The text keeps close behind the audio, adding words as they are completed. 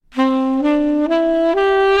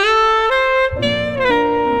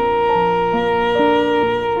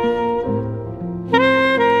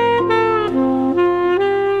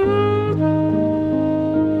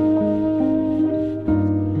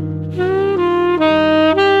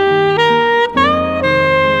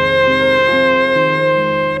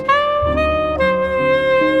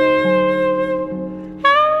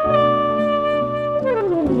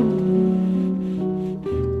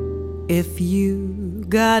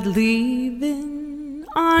got leaving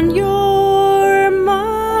on your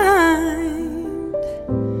mind,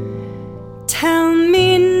 tell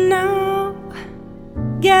me now,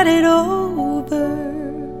 get it over.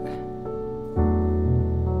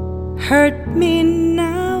 Hurt me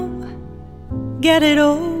now, get it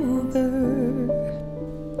over.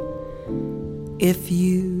 If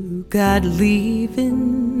you got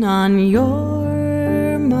leaving on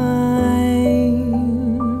your mind,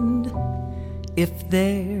 if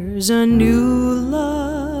there's a new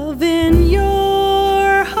love in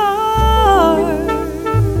your heart,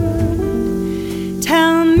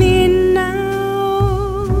 tell me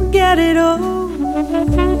now, get it over.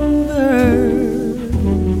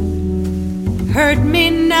 Hurt me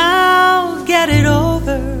now, get it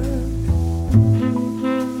over.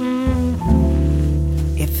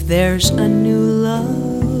 If there's a new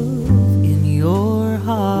love in your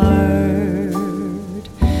heart,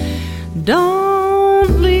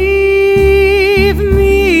 don't leave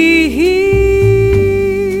me here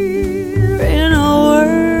in a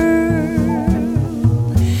world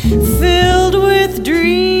filled with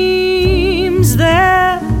dreams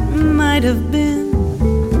that might have been.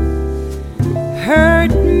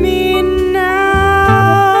 Hurt me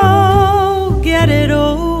now, get it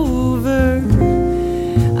over.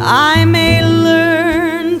 I may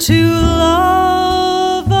learn to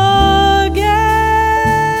love again.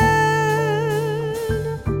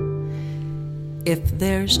 If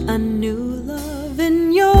there's a new love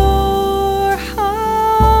in your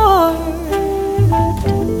heart,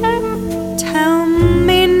 tell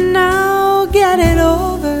me now, get it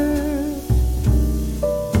over.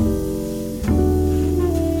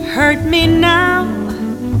 Hurt me now,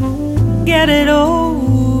 get it over.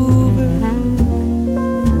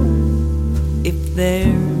 If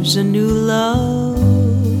there's a new love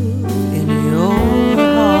in your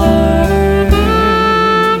heart.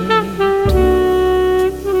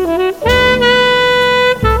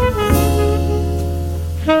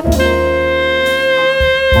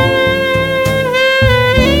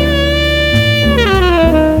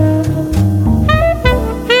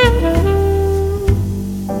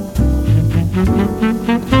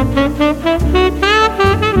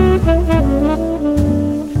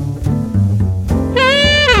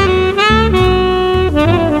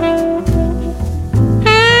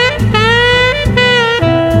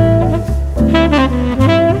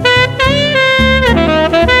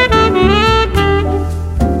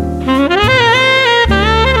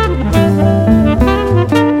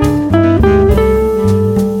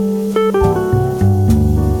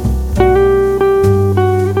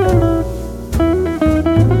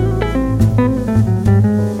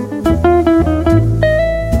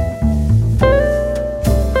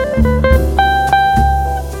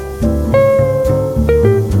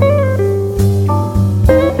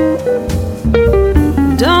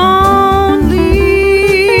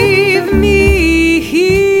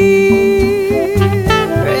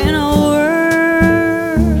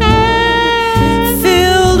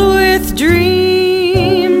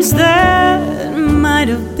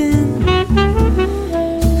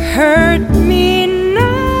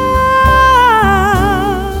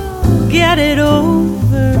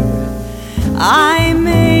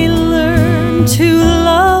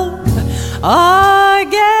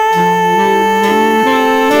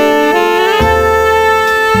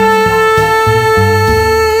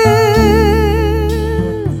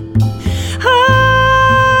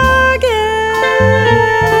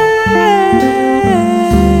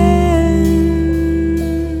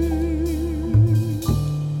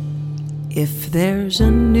 If there's a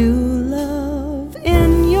new love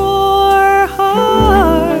in your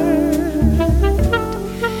heart,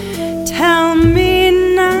 tell me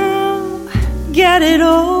now, get it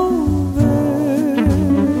over.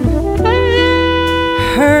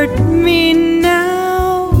 Hurt me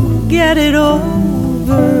now, get it over.